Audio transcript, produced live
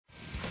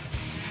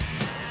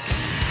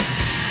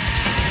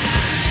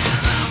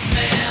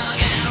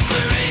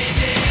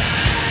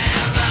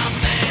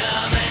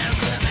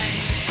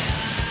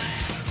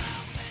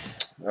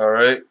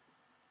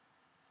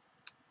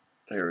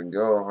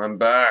go. I'm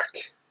back.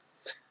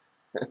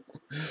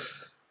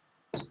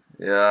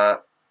 Yeah,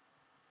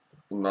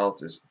 the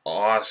mouth is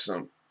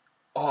awesome.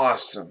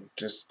 Awesome.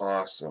 Just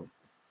awesome.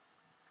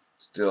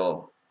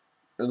 Still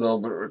a little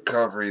bit of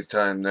recovery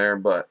time there,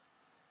 but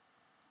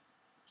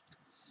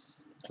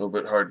a little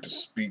bit hard to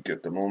speak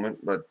at the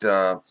moment. But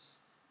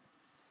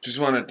just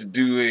wanted to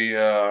do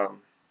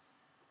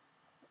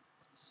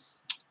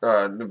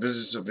this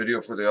is a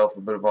video for the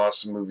Alphabet of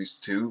Awesome Movies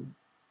 2.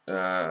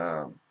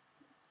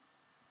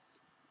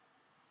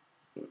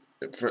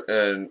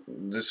 And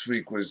this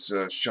week was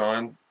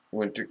Sean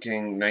Winter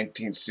King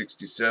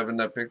 1967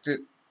 that picked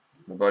it.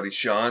 My buddy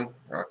Sean,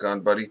 rock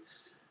on buddy.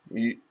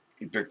 He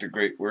picked a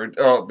great word.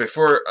 Oh,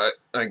 before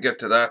I get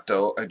to that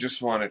though, I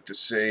just wanted to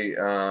say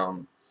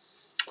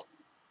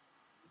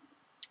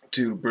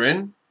to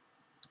Brynn,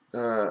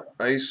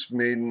 Ice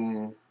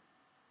Maiden,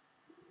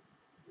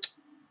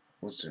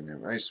 what's her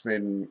name? Ice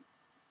Maiden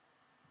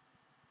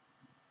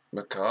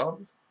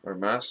Macabre or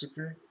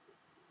Massacre?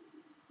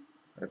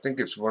 I think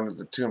it's one of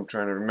the two. I'm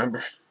trying to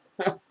remember.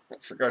 I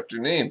forgot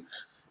your name.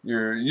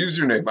 Your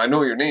username. I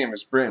know your name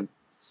is Brynn.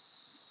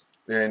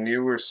 And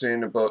you were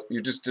saying about,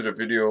 you just did a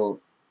video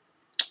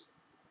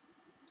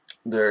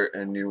there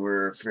and you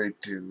were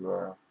afraid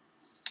to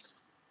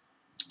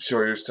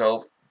show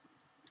yourself.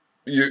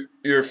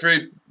 You're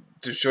afraid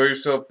to show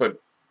yourself, but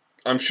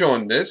I'm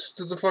showing this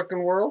to the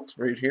fucking world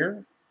right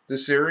here.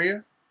 This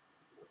area.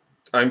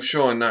 I'm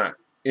showing that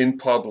in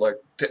public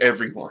to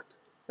everyone.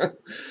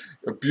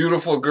 A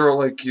beautiful girl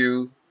like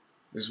you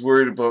is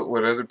worried about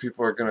what other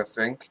people are gonna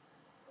think.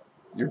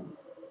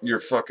 You're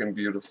fucking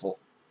beautiful.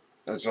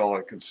 That's all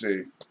I can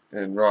say.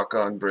 And rock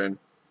on, Brynn.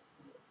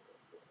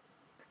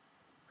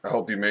 I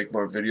hope you make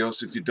more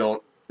videos. If you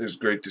don't, it was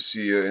great to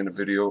see you in a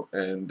video,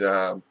 and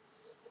that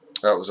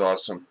was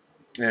awesome.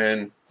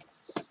 And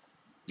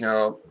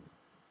now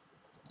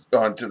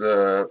on to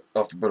the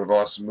Alphabet of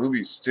Awesome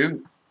Movies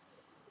 2,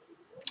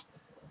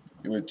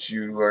 which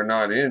you are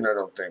not in, I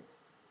don't think.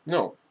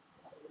 No,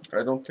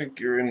 I don't think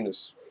you're in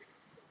this.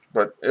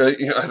 But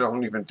you know, I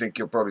don't even think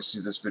you'll probably see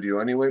this video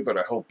anyway, but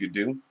I hope you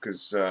do,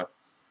 because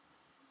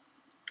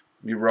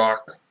you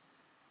rock.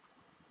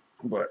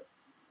 But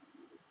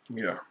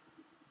yeah.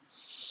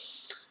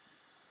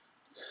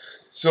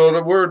 So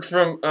the word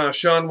from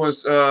Sean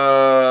was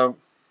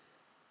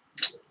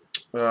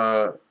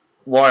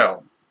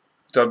Wile.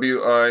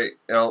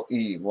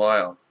 W-I-L-E.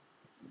 Wile.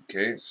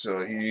 Okay,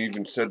 so he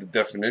even said the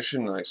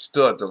definition, and I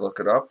still had to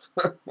look it up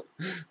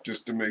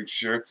just to make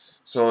sure.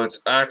 So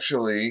it's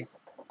actually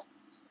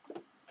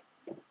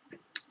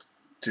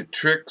to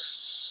trick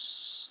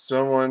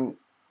someone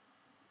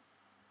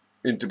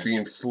into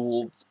being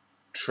fooled,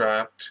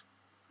 trapped,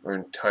 or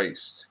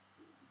enticed.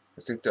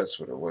 I think that's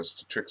what it was,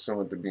 to trick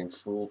someone to being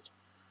fooled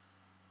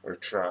or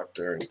trapped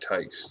or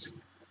enticed.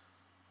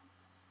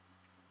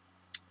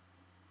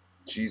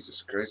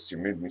 Jesus Christ, you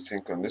made me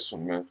think on this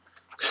one, man.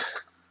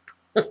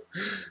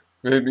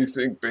 Made me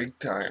think big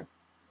time.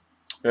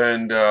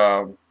 And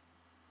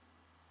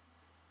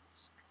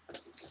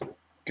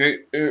okay,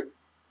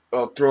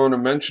 I'll throw in a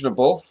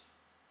mentionable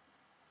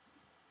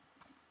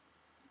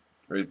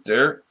right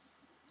there.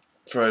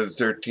 Friday the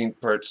 13th,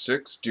 Part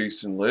 6,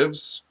 Jason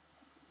Lives.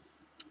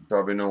 You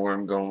probably know where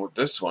I'm going with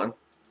this one.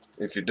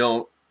 If you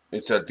don't,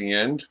 it's at the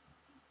end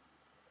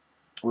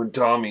when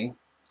Tommy,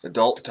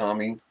 adult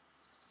Tommy,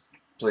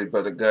 played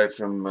by the guy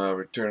from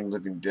Return of the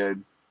Living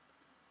Dead,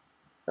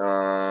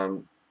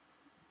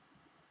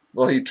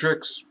 well, he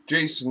tricks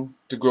Jason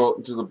to go out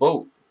into the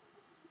boat.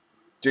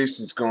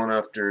 Jason's going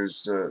after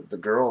his the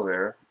girl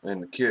there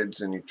and the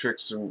kids, and he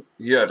tricks him.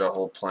 He had a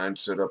whole plan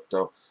set up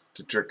though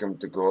to trick him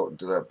to go out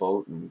into that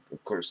boat, and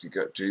of course he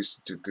got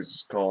Jason to, because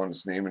he's calling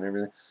his name and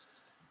everything.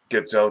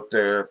 Gets out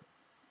there,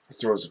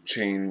 throws a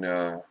chain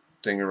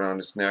thing around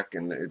his neck,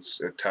 and it's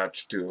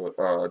attached to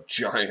a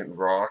giant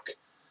rock,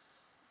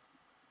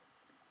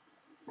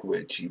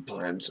 which he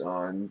plans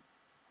on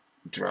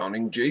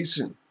drowning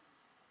Jason.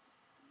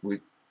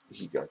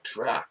 He got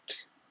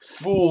trapped,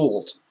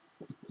 fooled.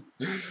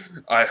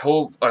 I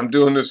hope I'm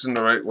doing this in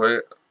the right way.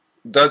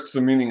 That's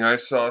the meaning I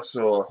saw,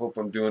 so I hope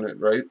I'm doing it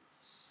right.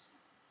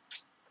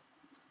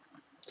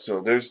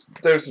 So there's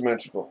the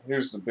mentionable.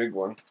 Here's the big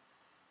one.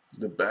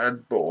 The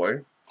bad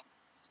boy.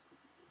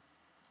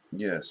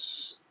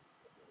 Yes.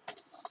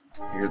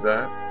 Hear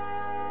that?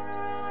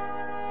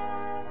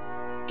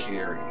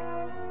 Carrie.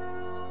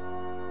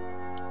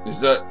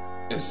 Is that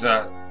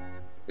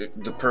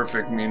the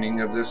perfect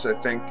meaning of this? I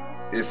think,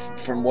 if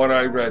from what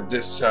I read,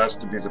 this has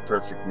to be the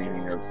perfect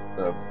meaning of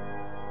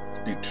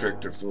to be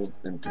tricked or fooled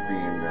into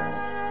being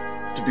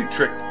to be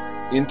tricked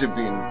into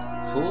being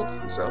fooled.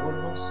 Is that what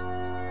it was?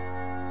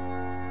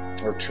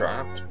 Or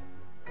trapped?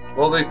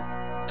 Well, they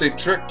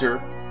tricked her.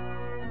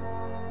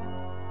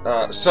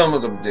 Some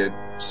of them did.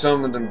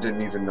 Some of them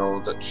didn't even know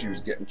that she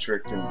was getting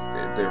tricked, and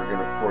they were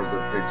gonna pour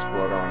the pig's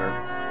blood on her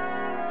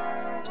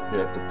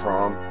at the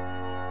prom.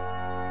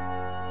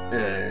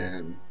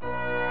 And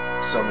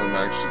some of them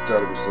actually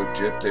thought it was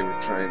legit. They were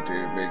trying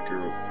to make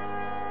her,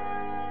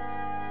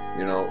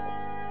 you know,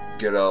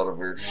 get out of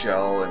her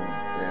shell,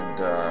 and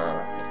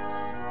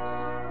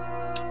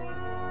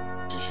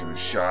she was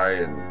shy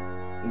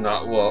and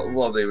not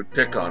well. They would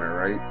pick on her,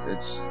 right?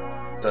 That's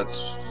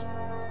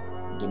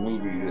the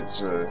movie.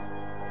 It's a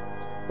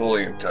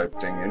bullying type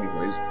thing,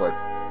 anyways. But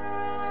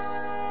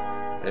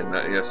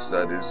yes,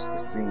 that is the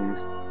theme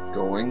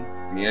going.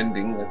 The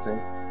ending, I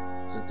think.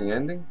 Is it the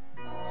ending?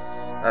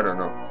 I don't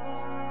know.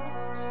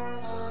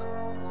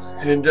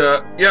 And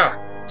yeah,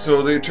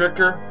 so they trick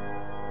her,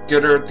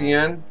 get her at the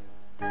end.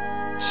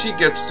 She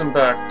gets them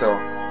back, though.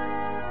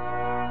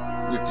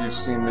 If you've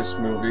seen this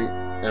movie,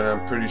 and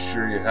I'm pretty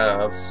sure you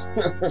have.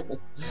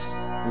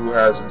 Who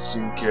hasn't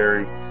seen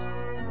Carrie?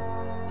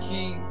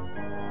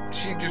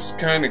 She just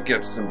kind of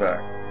gets them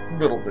back,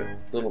 little bit.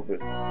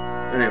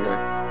 Anyway,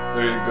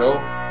 there you go.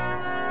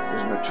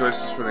 There's my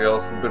choices for the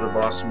alphabet of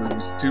awesome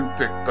movies 2,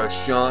 picked by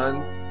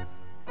Sean.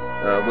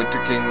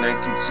 Winter King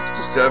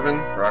 1967,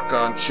 Rock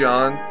On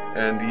Sean,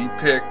 and he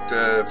picked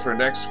for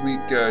next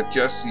week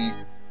Jesse,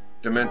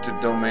 Demented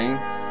Domain,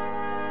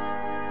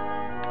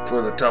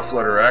 for the tough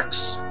letter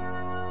X.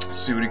 Let's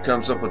see what he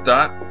comes up with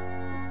that,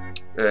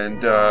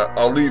 and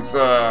I'll leave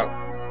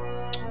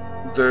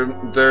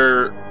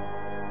their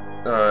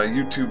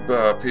YouTube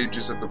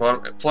pages at the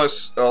bottom.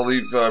 Plus, I'll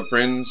leave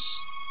Brynn's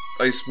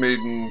Ice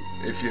Maiden.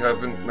 If you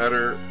haven't met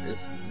her,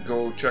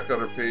 go check out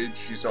her page.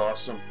 She's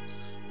awesome.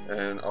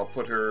 And I'll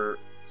put her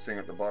thing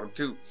at the bottom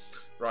too.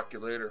 Rock you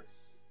later.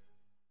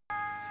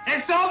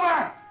 It's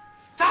over!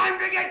 Time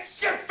to get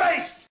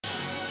shit-faced!